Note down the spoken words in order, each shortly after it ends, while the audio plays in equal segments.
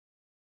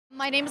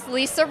My name is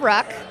Lisa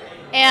Ruckh,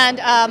 and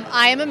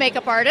I am a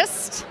makeup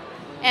artist,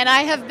 and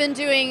I have been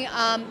doing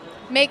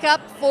makeup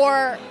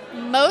for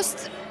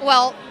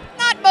well,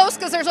 not most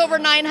because there's over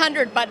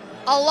 900, but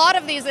a lot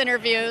of these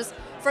interviews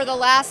for the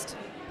last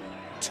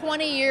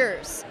 20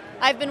 years.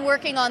 I've been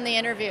working on the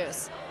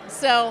interviews,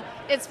 so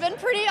it's been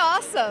pretty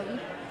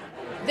awesome.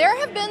 There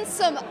have been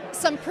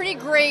some pretty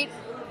great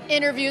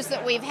interviews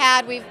that we've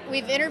had.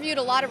 We've interviewed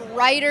a lot of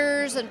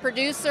writers and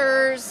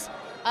producers,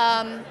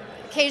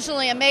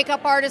 occasionally a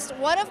makeup artist.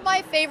 One of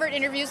my favorite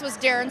interviews was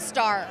Darren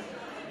Star.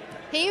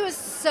 He was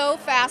so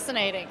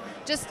fascinating,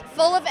 just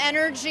full of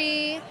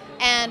energy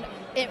and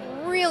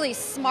really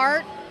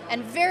smart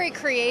and very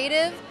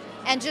creative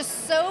and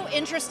just so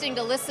interesting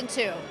to listen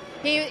to.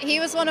 He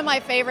was one of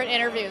my favorite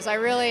interviews. I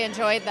really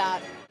enjoyed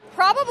that.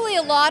 Probably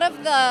a lot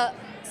of the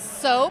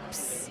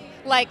soaps,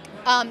 like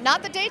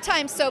not the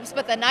daytime soaps,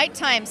 but the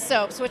nighttime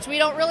soaps, which we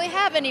don't really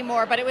have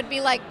anymore, but it would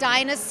be like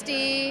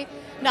Dynasty,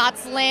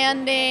 Knots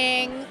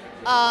Landing,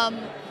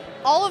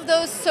 all of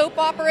those soap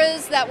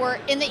operas that were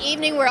in the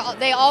evening where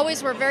they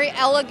always were very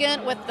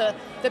elegant with the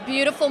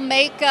beautiful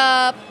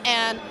makeup.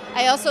 And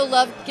I also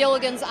loved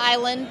Gilligan's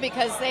Island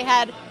because they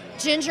had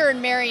Ginger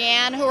and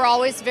Marianne, who were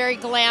always very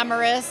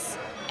glamorous.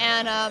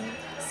 And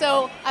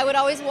so I would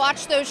always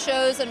watch those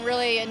shows and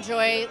really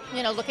enjoy,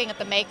 looking at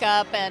the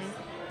makeup. And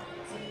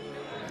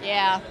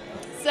yeah,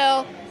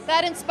 so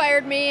that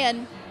inspired me,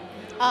 and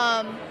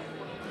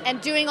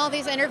doing all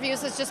these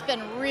interviews has just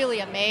been really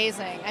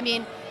amazing. I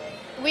mean,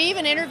 we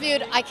even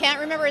interviewed, I can't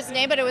remember his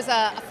name, but it was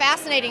a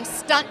fascinating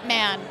stunt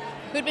man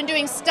who'd been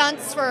doing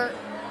stunts for,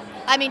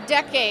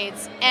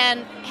 decades,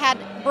 and had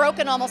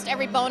broken almost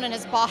every bone in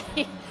his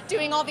body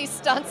doing all these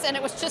stunts, and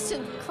it was just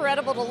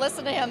incredible to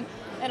listen to him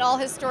and all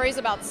his stories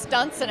about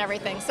stunts and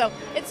everything. So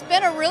it's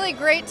been a really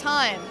great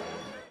time.